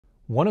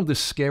One of the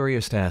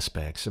scariest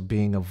aspects of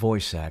being a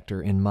voice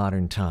actor in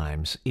modern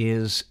times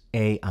is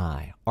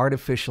AI,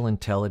 artificial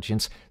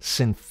intelligence,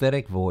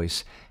 synthetic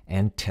voice,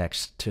 and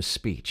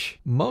text-to-speech.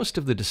 Most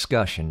of the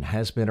discussion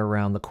has been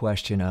around the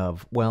question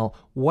of, well,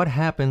 what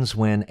happens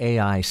when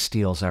AI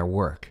steals our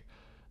work?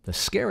 The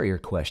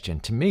scarier question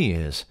to me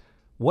is,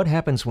 what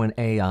happens when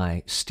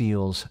AI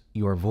steals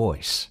your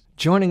voice?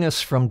 Joining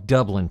us from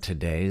Dublin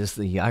today is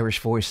the Irish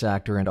voice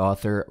actor and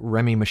author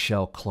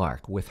Remie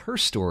Clarke with her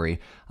story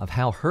of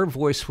how her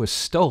voice was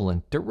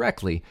stolen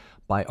directly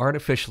by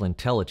artificial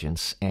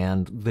intelligence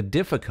and the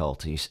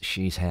difficulties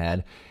she's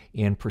had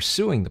in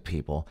pursuing the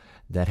people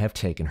that have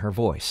taken her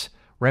voice.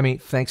 Remie,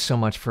 thanks so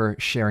much for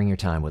sharing your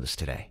time with us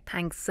today.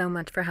 Thanks so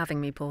much for having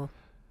me, Paul.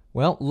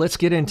 Well, let's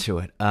get into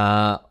it.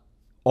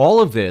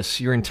 All of this,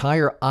 your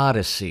entire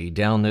odyssey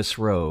down this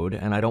road,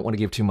 and I don't want to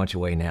give too much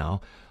away now,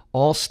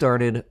 all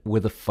started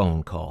with a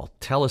phone call.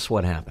 Tell us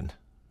what happened.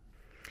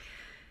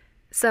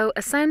 So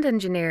a sound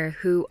engineer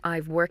who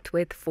I've worked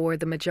with for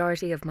the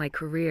majority of my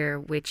career,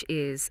 which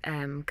is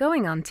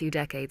going on 2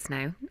 decades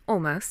now,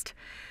 almost,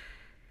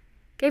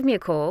 gave me a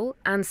call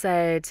and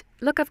said,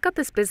 look, I've got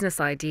this business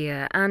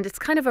idea and it's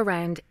kind of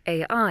around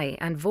AI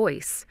and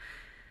voice.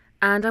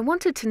 And I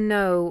wanted to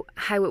know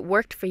how it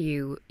worked for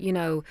you,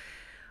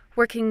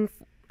 working,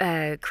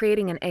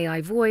 creating an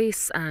AI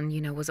voice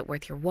and, was it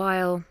worth your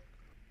while?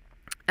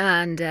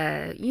 And,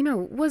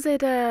 was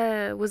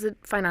it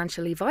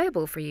financially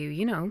viable for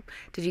you?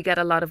 Did you get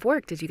a lot of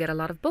work? Did you get a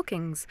lot of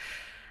bookings?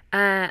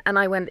 And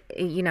I went,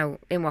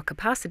 in what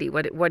capacity?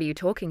 What are you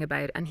talking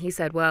about? And he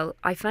said, well,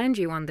 I found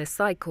you on this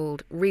site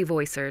called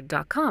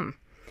Revoicer.com.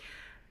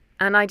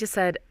 And I just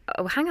said,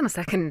 oh, hang on a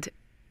second.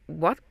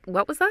 What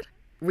was that?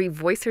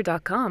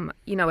 Revoicer.com.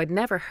 I'd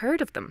never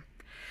heard of them.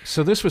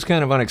 So this was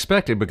kind of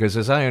unexpected because,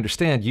 as I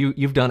understand,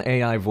 you've done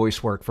AI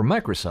voice work for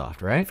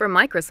Microsoft, right? For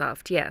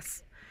Microsoft,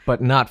 yes. But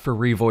not for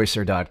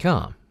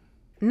Revoicer.com.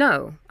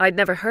 No, I'd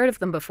never heard of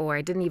them before.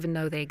 I didn't even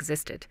know they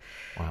existed.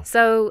 Wow.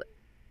 So,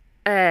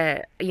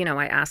 I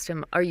asked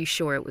him, are you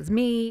sure it was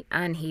me?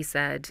 And he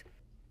said,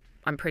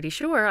 I'm pretty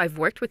sure. I've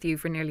worked with you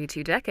for nearly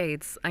 2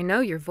 decades. I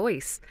know your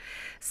voice.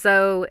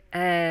 So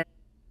I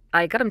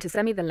got him to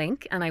send me the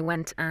link and I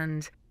went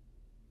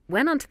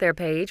onto their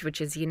page, which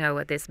is,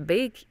 this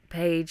big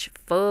page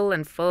full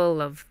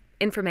of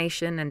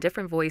information and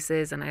different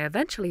voices, and I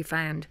eventually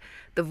found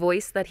the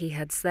voice that he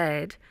had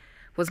said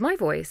was my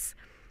voice,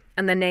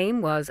 and the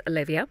name was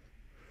Olivia,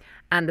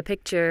 and the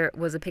picture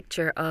was a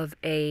picture of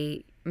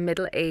a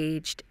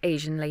middle-aged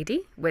Asian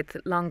lady with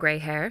long grey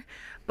hair,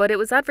 but it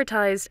was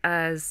advertised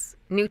as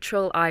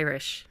neutral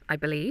Irish, I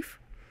believe.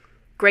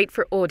 Great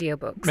for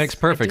audiobooks. Makes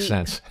perfect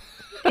sense.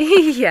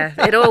 Yeah,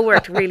 it all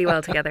worked really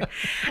well together.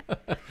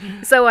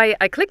 So I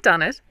clicked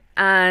on it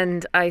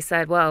and I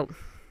said, well,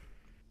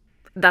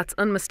 that's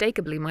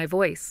unmistakably my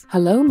voice.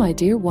 Hello, my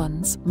dear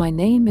ones. My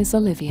name is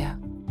Olivia.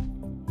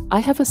 I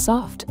have a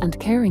soft and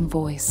caring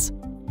voice.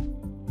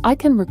 I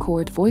can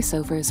record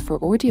voiceovers for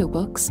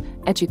audiobooks,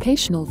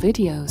 educational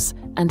videos,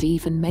 and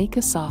even make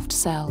a soft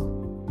sell.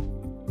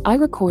 I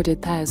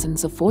recorded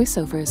thousands of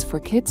voiceovers for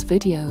kids'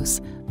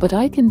 videos, but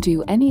I can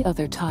do any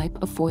other type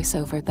of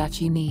voiceover that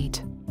you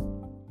need.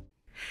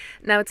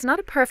 Now, it's not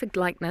a perfect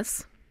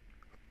likeness.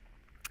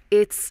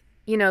 It's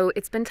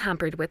been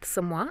tampered with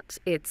somewhat.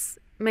 It's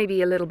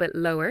maybe a little bit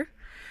lower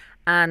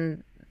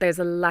and there's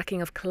a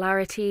lacking of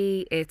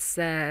clarity. It's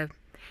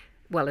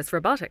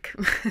robotic.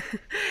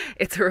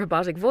 It's a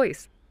robotic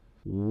voice.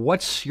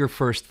 What's your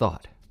first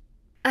thought?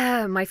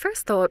 My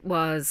first thought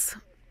was,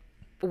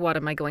 what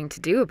am I going to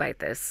do about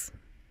this?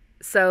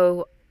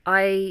 So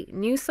I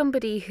knew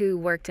somebody who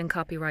worked in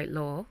copyright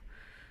law,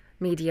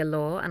 media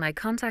law, and I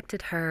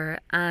contacted her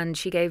and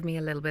she gave me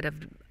a little bit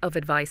of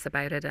advice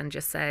about it and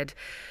just said,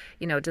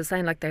 it does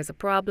sound like there's a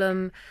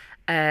problem.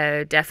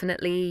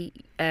 Definitely,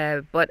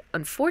 but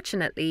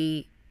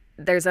unfortunately,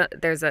 there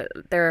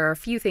are a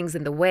few things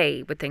in the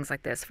way with things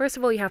like this. First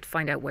of all, you have to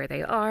find out where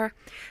they are.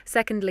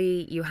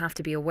 Secondly, you have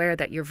to be aware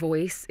that your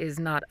voice is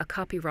not a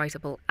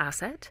copyrightable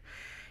asset.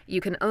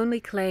 You can only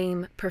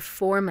claim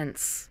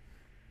performance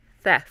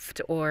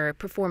theft or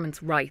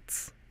performance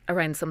rights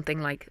around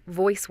something like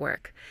voice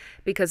work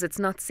because it's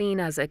not seen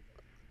as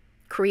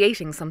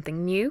creating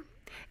something new.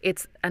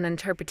 It's an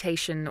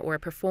interpretation or a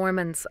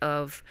performance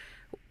of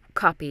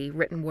copy,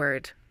 written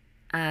word.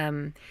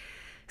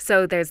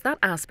 So there's that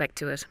aspect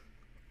to it.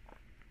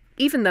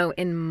 Even though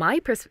in my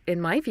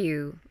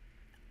view,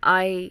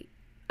 I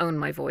own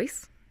my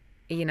voice.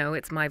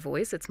 It's my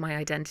voice, it's my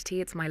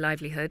identity, it's my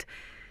livelihood.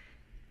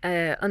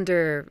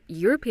 Under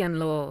European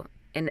law,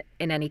 in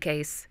any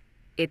case,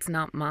 it's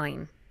not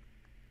mine.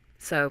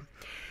 So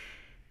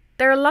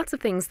there are lots of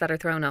things that are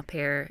thrown up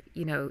here.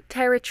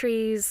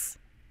 Territories,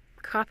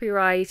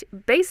 copyright,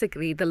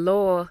 basically the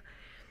law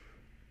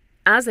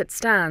as it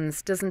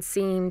stands doesn't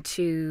seem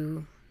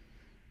to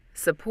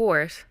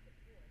support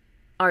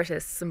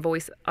artists and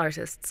voice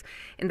artists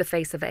in the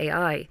face of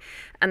AI.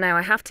 And now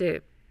I have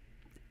to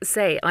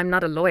say, I'm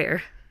not a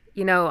lawyer.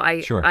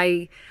 Sure.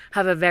 I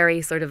have a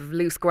very sort of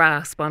loose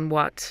grasp on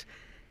what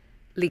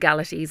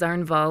legalities are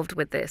involved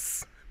with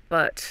this,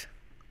 but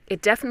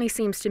it definitely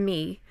seems to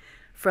me,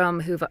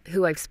 from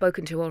who I've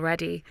spoken to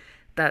already,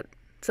 that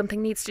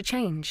something needs to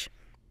change.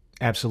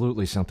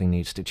 Absolutely, something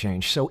needs to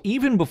change. So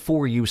even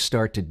before you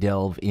start to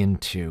delve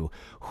into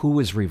who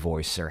is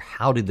Revoicer,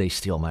 how did they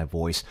steal my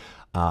voice,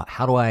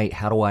 how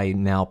do I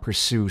now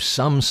pursue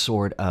some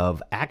sort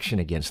of action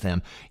against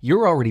them,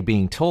 you're already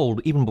being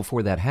told, even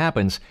before that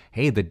happens,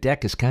 hey, the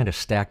deck is kind of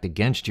stacked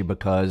against you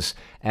because,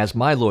 as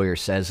my lawyer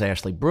says,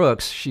 Ashley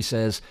Brooks, she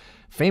says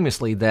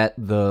famously that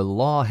the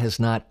law has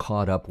not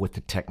caught up with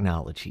the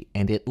technology,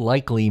 and it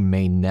likely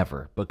may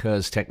never,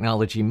 because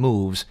technology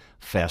moves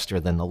faster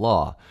than the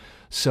law.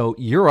 So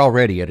you're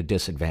already at a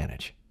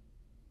disadvantage.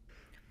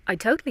 I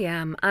totally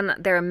am. And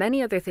there are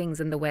many other things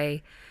in the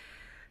way,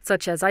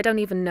 such as I don't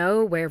even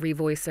know where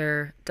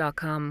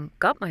Revoicer.com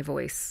got my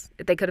voice.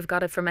 They could have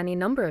got it from any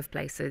number of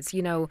places.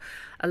 You know,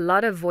 a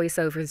lot of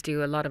voiceovers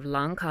do a lot of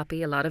long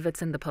copy. A lot of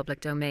it's in the public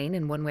domain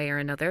in one way or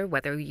another,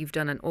 whether you've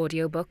done an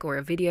audiobook or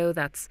a video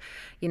that's,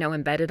 you know,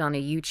 embedded on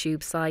a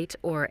YouTube site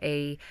or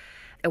a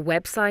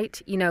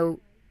website. You know,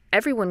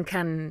 everyone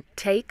can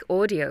take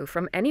audio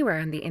from anywhere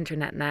on the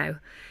internet now,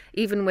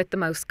 even with the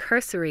most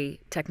cursory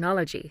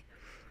technology.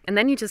 And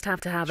then you just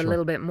have to have a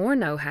little bit more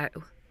know-how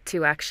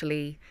to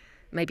actually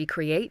maybe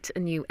create a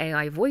new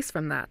AI voice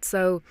from that.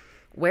 So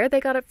where they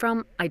got it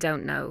from, I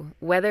don't know.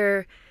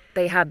 Whether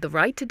they had the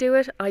right to do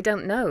it, I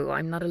don't know.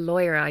 I'm not a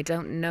lawyer. I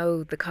don't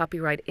know the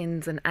copyright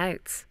ins and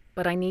outs,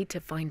 but I need to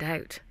find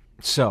out.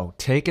 So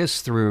take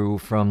us through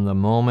from the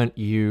moment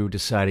you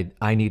decided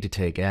I need to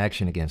take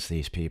action against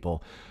these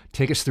people.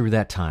 Take us through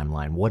that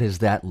timeline. What has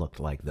that looked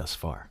like thus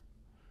far?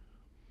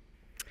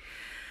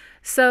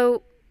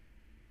 So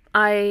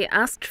I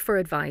asked for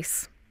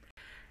advice.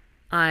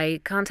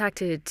 I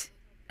contacted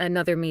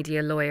another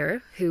media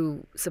lawyer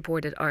who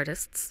supported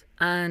artists,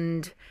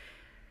 and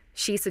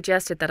she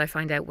suggested that I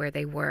find out where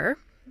they were.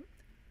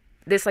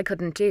 This I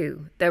couldn't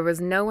do. There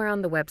was nowhere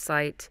on the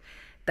website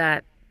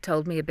that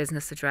told me a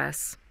business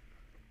address.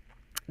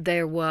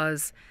 There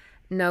was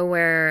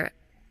nowhere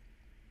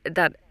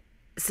that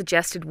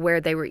suggested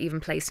where they were even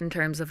placed in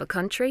terms of a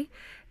country,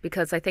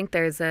 because I think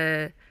there's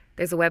a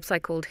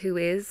website called Who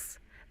Is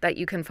that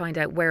you can find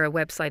out where a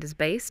website is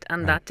based,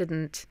 and that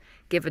didn't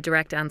give a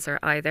direct answer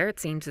either. It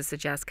seemed to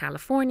suggest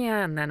California,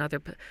 and then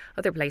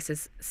other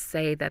places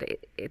say that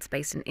it's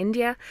based in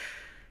India.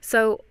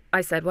 So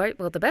I said,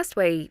 well, the best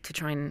way to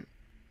try and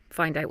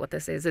find out what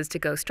this is to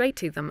go straight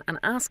to them and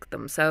ask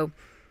them. So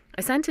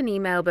I sent an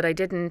email, but I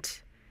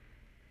didn't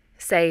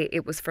say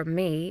it was from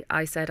me.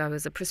 I said I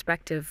was a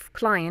prospective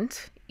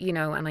client, you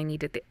know, and I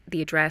needed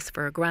the address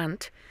for a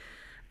grant.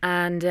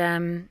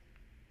 And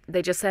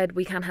they just said,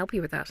 we can't help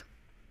you with that.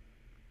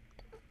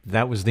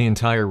 That was the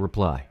entire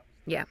reply.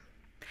 Yeah.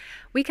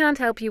 We can't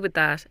help you with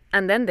that.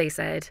 And then they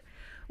said,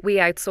 we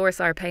outsource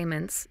our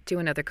payments to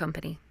another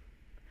company.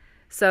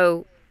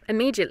 So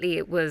immediately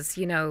it was,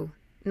 you know,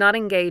 not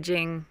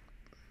engaging.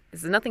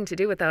 This has nothing to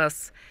do with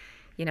us.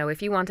 You know,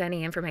 if you want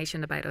any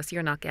information about us,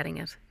 you're not getting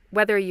it,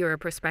 whether you're a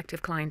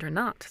prospective client or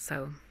not.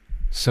 So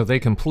they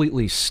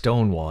completely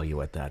stonewall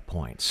you at that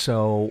point.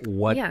 So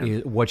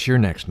what's your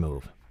next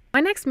move? My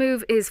next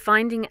move is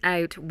finding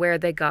out where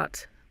they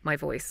got my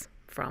voice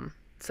from.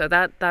 So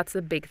that's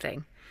a big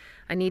thing.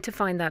 I need to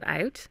find that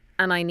out,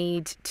 and I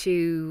need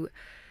to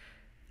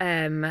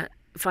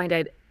find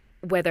out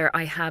whether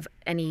I have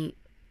any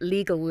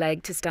legal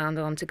leg to stand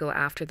on to go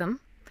after them.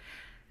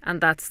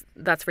 And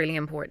that's really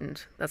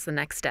important. That's the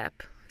next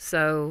step.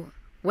 So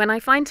when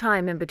I find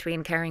time in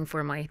between caring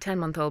for my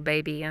 10-month-old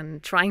baby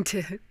and trying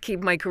to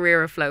keep my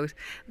career afloat,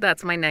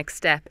 that's my next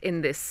step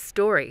in this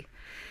story.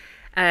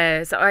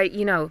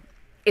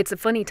 It's a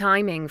funny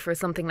timing for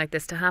something like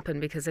this to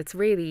happen, because it's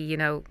really, you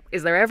know,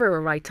 is there ever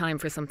a right time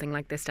for something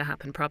like this to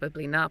happen?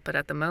 Probably not, but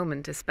at the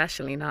moment,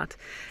 especially not,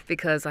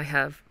 because I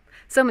have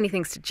so many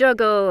things to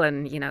juggle,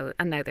 and, you know,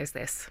 and now there's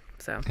this.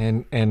 So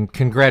and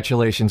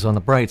congratulations on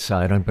the bright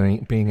side on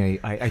being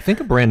I think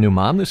a brand new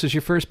mom. This is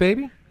your first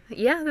baby?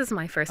 Yeah, this is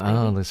my first baby.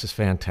 Oh, this is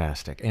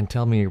fantastic. And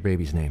tell me your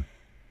baby's name.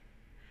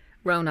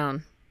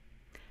 Ronan.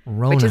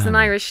 Which is an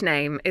Irish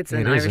name. It's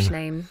an Irish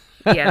name.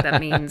 Yeah, that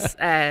means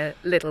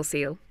little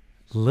seal.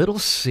 Little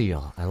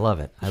seal. I love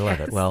it. I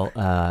love it. Well,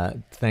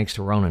 thanks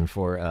to Ronan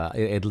for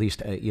at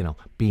least,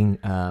 being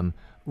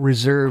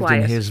reserved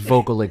Quiet. in his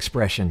vocal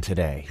expression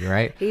today,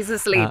 right? He's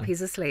asleep.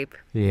 He's asleep.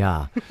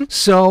 Yeah.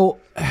 So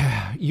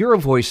you're a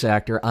voice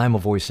actor. I'm a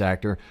voice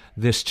actor.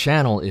 This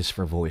channel is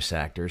for voice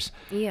actors.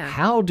 Yeah.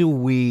 How do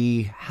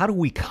we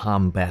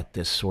combat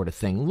this sort of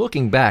thing?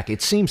 Looking back,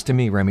 it seems to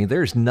me, Remie,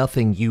 there's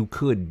nothing you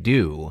could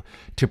do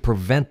to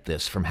prevent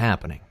this from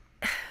happening.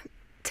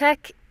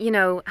 Tech, you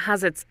know,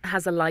 has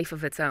a life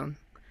of its own.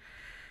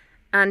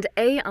 And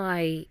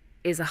AI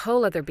is a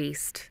whole other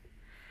beast.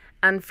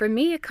 And for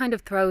me, it kind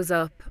of throws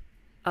up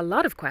a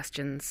lot of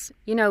questions,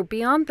 you know,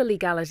 beyond the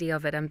legality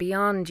of it and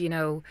beyond, you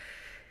know,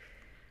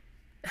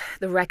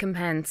 the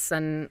recompense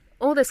and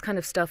all this kind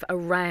of stuff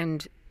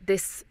around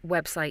this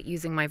website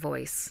using my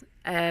voice.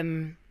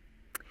 What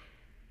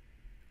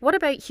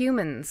about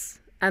humans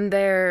and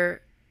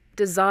their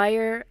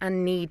desire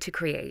and need to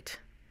create.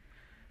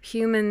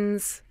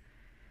 Humans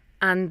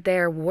and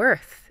their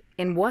worth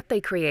in what they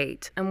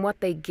create and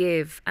what they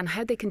give and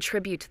how they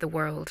contribute to the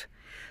world.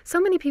 So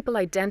many people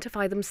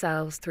identify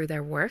themselves through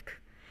their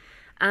work,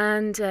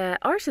 and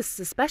artists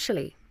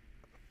especially.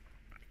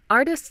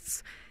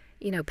 Artists,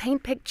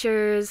 paint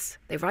pictures,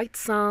 they write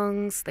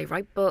songs, they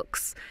write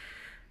books,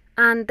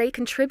 and they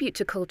contribute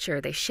to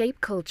culture, they shape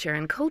culture,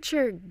 and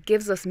culture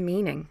gives us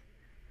meaning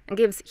and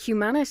gives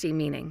humanity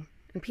meaning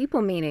and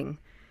people meaning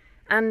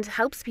and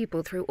helps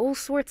people through all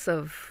sorts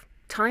of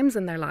times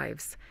in their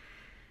lives.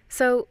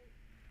 So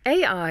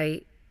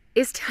AI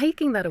is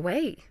taking that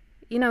away.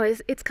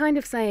 It's kind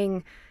of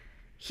saying,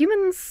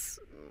 humans,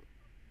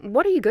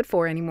 what are you good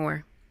for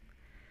anymore?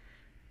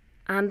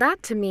 And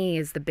that to me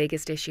is the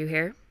biggest issue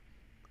here.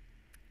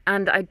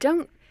 And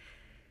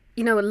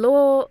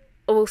law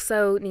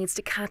also needs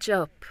to catch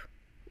up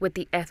with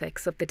the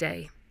ethics of the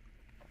day.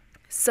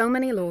 So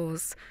many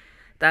laws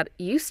that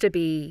used to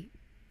be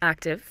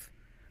active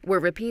were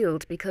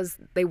repealed because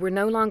they were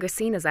no longer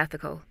seen as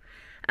ethical.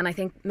 And I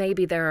think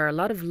maybe there are a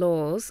lot of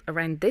laws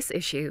around this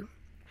issue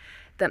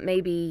that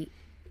maybe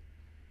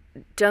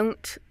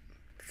don't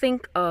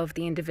think of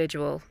the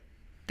individual,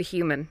 the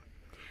human,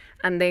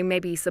 and they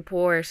maybe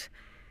support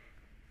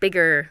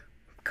bigger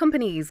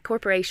companies,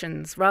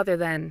 corporations, rather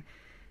than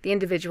the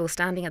individual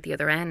standing at the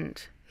other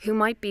end who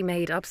might be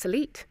made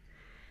obsolete.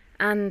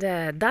 And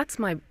that's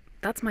my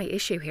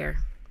issue here.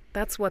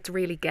 That's what's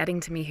really getting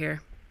to me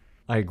here.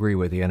 I agree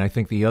with you. And I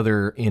think the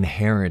other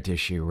inherent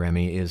issue,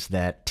 Remie, is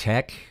that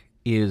tech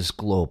is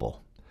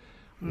global.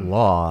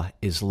 Law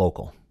is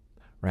local,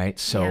 right?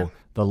 So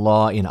the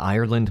law in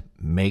Ireland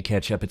may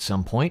catch up at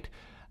some point,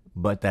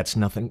 but that's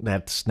not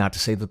to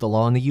say that the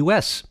law in the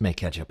U.S. may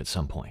catch up at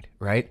some point,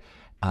 right?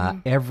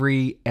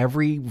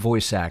 Every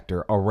voice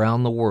actor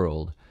around the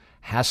world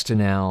has to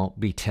now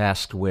be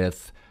tasked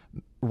with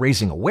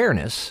raising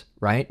awareness,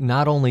 right?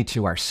 Not only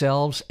to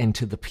ourselves and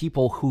to the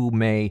people who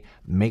may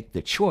make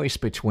the choice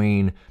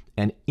between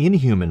an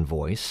inhuman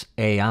voice,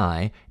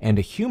 AI, and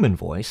a human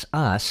voice,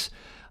 us,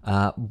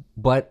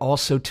 but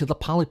also to the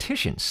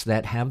politicians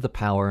that have the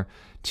power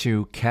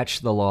to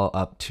catch the law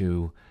up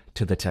to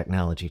the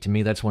technology. To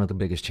me, that's one of the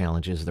biggest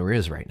challenges there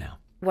is right now.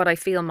 What I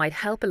feel might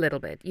help a little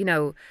bit,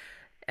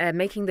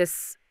 making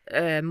this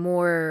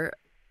more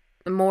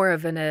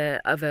of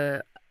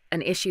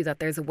an issue that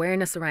there's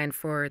awareness around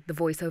for the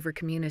voiceover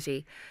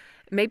community,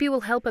 maybe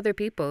will help other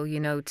people,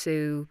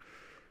 to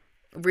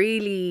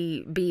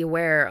really be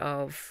aware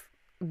of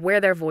where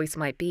their voice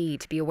might be,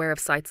 to be aware of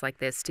sites like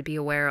this, to be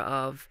aware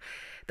of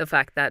the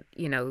fact that,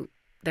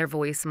 their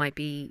voice might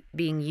be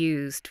being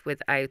used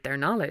without their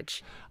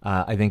knowledge.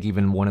 I think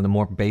even one of the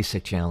more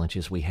basic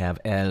challenges we have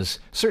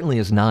certainly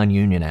as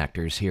non-union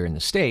actors here in the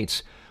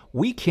States,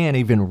 we can't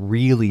even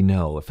really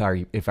know if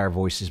our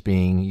voice is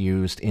being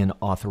used in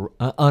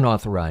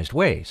unauthorized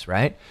ways,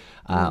 right?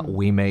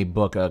 We may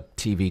book a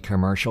TV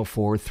commercial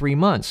for 3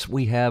 months.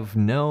 We have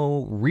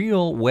no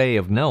real way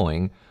of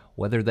knowing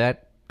whether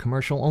that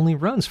commercial only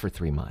runs for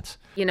 3 months.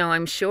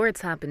 I'm sure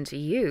it's happened to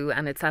you,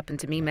 and it's happened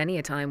to me many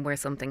a time where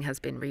something has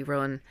been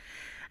rerun,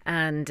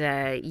 and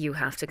you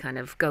have to kind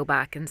of go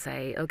back and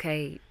say,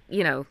 okay,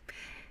 you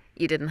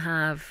didn't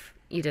have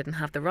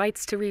the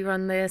rights to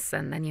rerun this,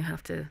 and then you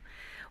have to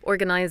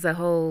organize a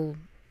whole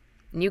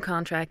new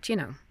contract,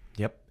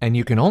 Yep. And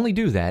you can only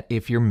do that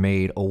if you're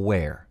made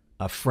aware.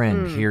 A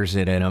friend hears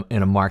it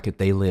in a market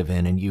they live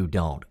in and you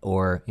don't,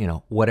 or,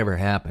 whatever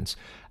happens.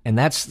 And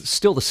that's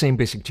still the same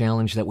basic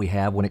challenge that we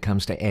have when it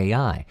comes to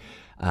AI.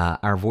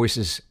 Our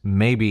voices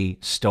may be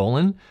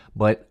stolen,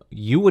 but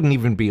you wouldn't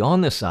even be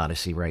on this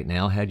odyssey right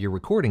now had your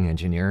recording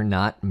engineer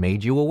not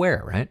made you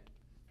aware, right?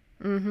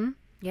 Mm-hmm.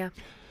 Yeah.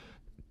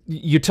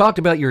 You talked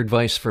about your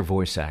advice for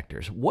voice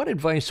actors. What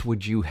advice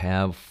would you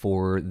have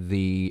for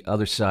the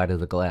other side of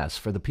the glass,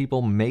 for the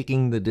people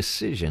making the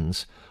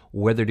decisions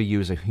whether to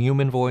use a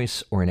human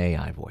voice or an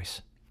AI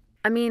voice?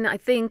 I mean, I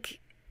think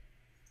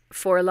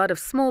for a lot of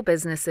small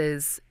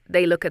businesses,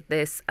 they look at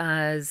this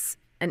as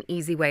an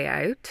easy way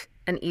out,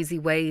 an easy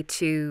way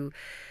to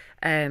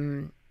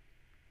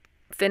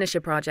finish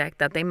a project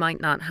that they might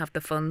not have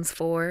the funds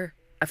for,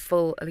 a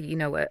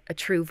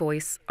true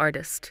voice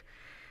artist.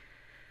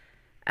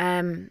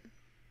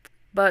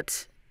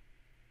 But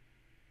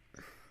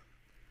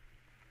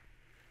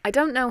I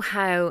don't know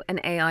how an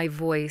AI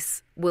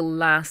voice will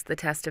last the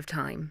test of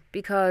time,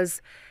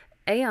 because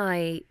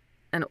AI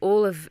and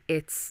all of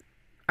its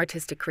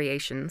artistic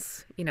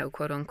creations,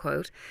 quote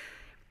unquote,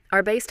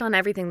 are based on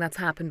everything that's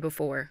happened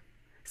before.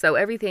 So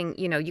everything,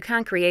 you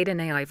can't create an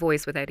AI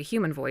voice without a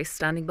human voice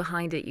standing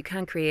behind it. You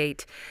can't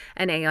create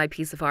an AI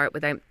piece of art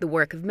without the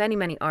work of many,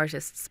 many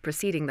artists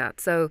preceding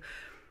that. So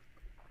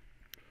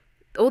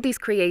all these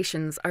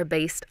creations are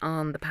based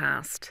on the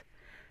past.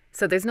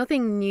 So there's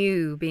nothing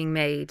new being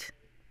made.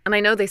 And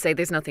I know they say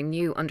there's nothing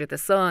new under the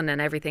sun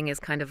and everything is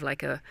kind of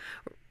like a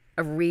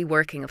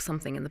reworking of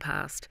something in the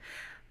past.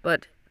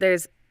 But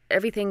there's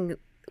everything,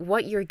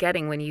 what you're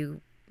getting when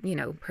you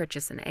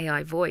purchase an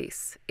AI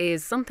voice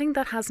is something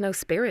that has no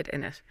spirit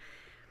in it.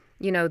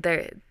 You know,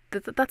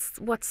 that's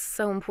what's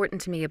so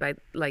important to me about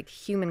like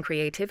human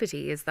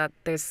creativity, is that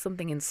there's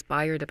something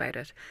inspired about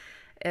it.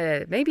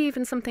 Maybe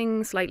even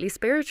something slightly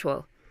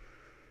spiritual.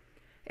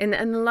 In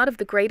a lot of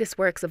the greatest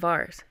works of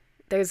art,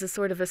 there's a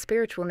sort of a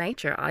spiritual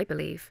nature, I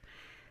believe.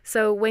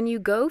 So when you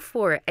go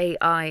for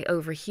AI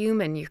over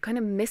human, you're kind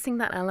of missing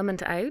that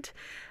element out.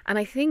 And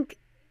I think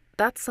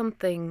that's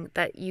something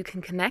that you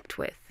can connect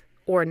with,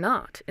 or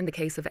not in the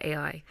case of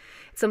AI.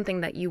 It's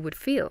something that you would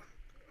feel.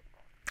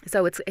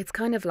 So it's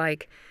kind of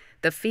like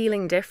the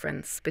feeling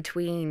difference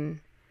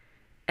between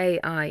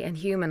AI and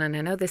human. And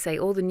I know they say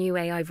all the new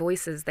AI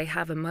voices, they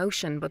have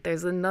emotion, but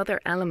there's another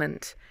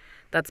element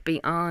that's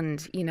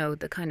beyond, you know,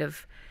 the kind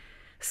of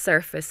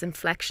surface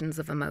inflections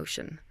of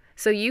emotion.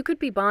 So you could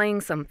be buying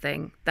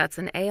something that's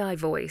an AI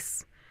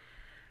voice,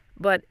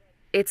 but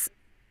it's,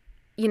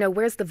 you know,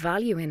 where's the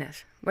value in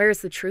it?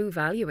 Where's the true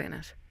value in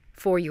it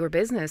for your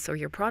business or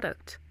your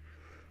product?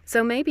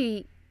 So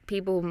maybe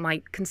people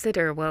might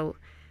consider, well,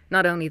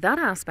 not only that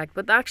aspect,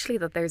 but actually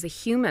that there's a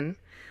human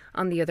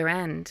on the other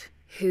end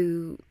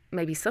who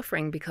may be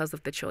suffering because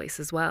of the choice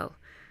as well.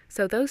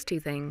 So those two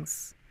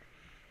things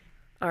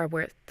are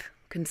worth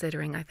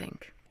considering, I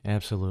think.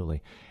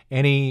 Absolutely.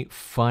 Any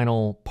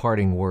final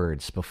parting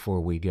words before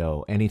we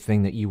go?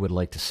 Anything that you would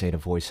like to say to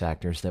voice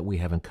actors that we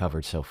haven't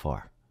covered so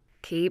far?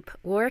 Keep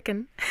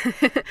working.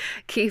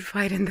 Keep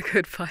fighting the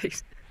good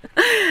fight.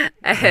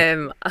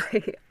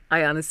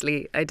 I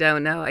honestly, I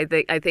don't know.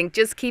 I think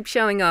just keep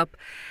showing up,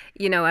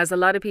 you know, as a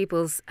lot of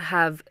people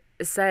have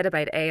said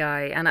about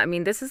AI. And I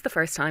mean, this is the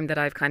first time that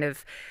I've kind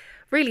of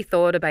really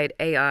thought about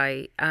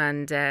AI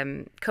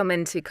and come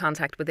into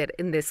contact with it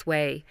in this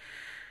way.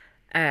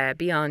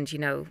 Beyond, you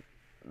know,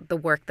 the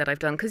work that I've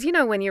done. Because, you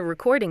know, when you're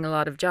recording a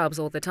lot of jobs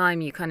all the time,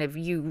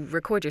 you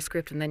record your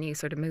script and then you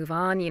sort of move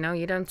on, you know,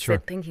 you don't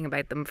sit thinking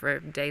about them for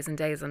days and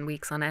days and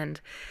weeks on end.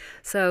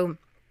 So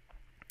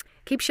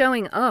keep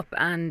showing up.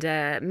 And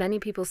many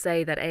people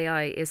say that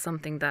AI is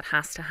something that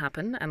has to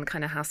happen and we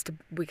kind of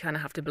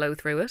have to blow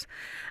through it.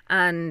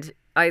 And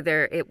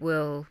either it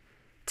will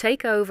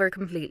take over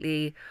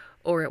completely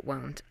or it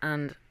won't.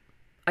 And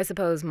I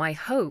suppose my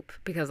hope,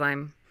 because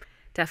I'm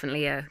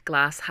definitely a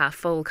glass half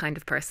full kind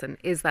of person,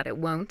 is that it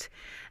won't,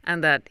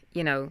 and that,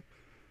 you know,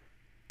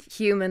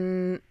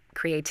 human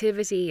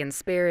creativity and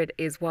spirit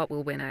is what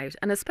will win out.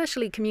 And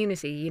especially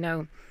community, you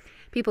know,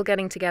 people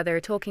getting together,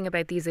 talking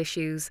about these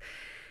issues,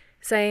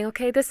 saying,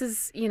 okay, this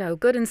is, you know,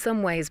 good in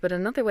some ways, but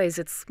in other ways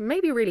it's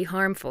maybe really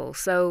harmful.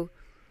 So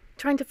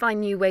trying to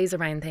find new ways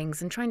around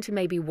things and trying to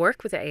maybe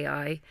work with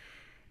AI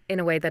in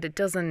a way that it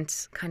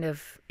doesn't kind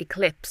of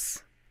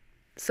eclipse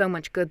so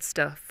much good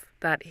stuff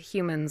that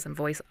humans and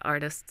voice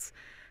artists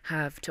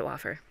have to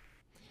offer.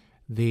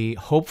 The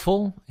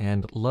hopeful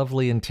and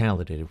lovely and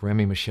talented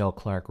Remie Michelle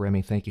Clarke.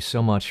 Remie, thank you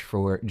so much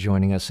for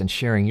joining us and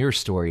sharing your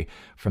story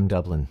from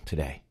Dublin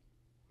today.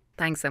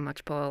 Thanks so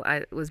much, Paul.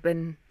 It's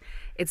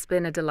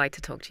been a delight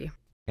to talk to you.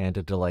 And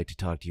a delight to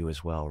talk to you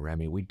as well,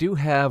 Remie. We do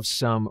have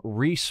some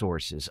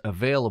resources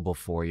available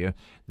for you.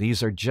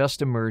 These are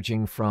just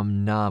emerging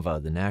from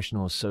NAVA, the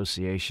National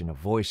Association of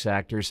Voice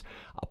Actors.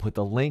 I'll put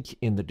the link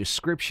in the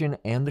description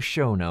and the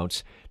show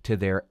notes to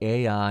their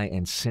AI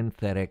and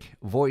synthetic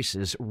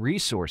voices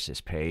resources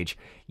page.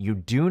 You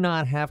do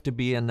not have to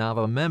be a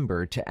NAVA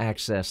member to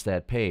access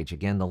that page.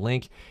 Again, the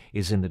link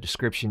is in the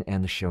description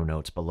and the show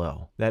notes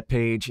below. That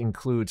page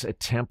includes a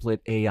template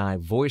AI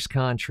voice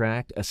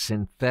contract, a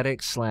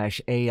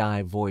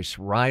synthetic/AI voice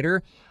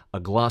writer, a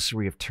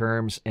glossary of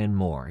terms, and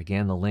more.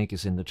 Again, the link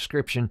is in the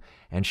description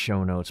and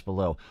show notes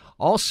below.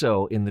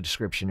 Also in the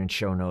description and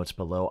show notes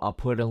below, I'll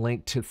put a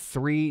link to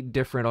 3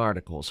 different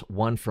articles,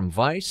 one from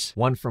Vice,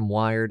 one from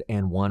Wired,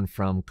 and one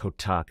from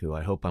Kotaku.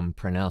 I hope I'm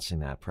pronouncing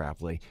that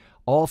properly.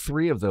 All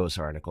 3 of those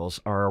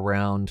articles are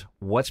around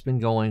what's been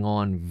going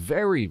on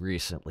very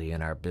recently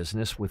in our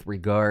business with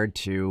regard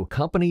to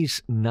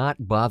companies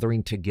not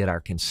bothering to get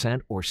our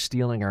consent or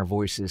stealing our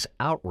voices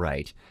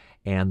outright,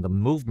 and the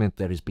movement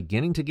that is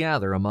beginning to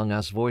gather among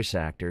us voice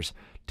actors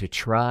to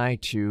try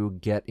to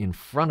get in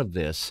front of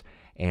this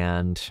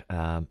and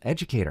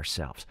educate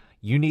ourselves.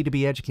 You need to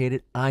be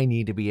educated. I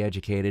need to be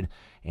educated.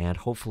 And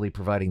hopefully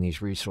providing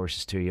these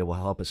resources to you will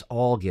help us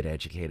all get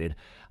educated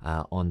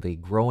on the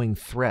growing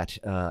threat,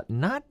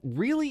 not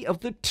really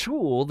of the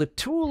tool. The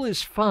tool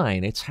is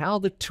fine. It's how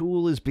the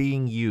tool is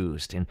being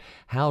used and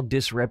how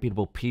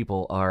disreputable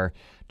people are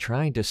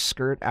trying to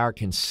skirt our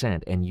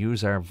consent and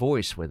use our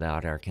voice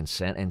without our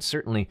consent and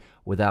certainly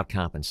without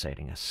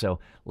compensating us. So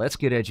let's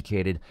get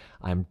educated.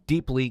 I'm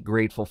deeply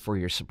grateful for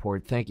your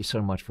support. Thank you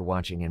so much for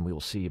watching, and we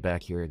will see you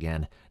back here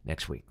again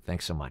next week.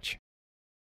 Thanks so much.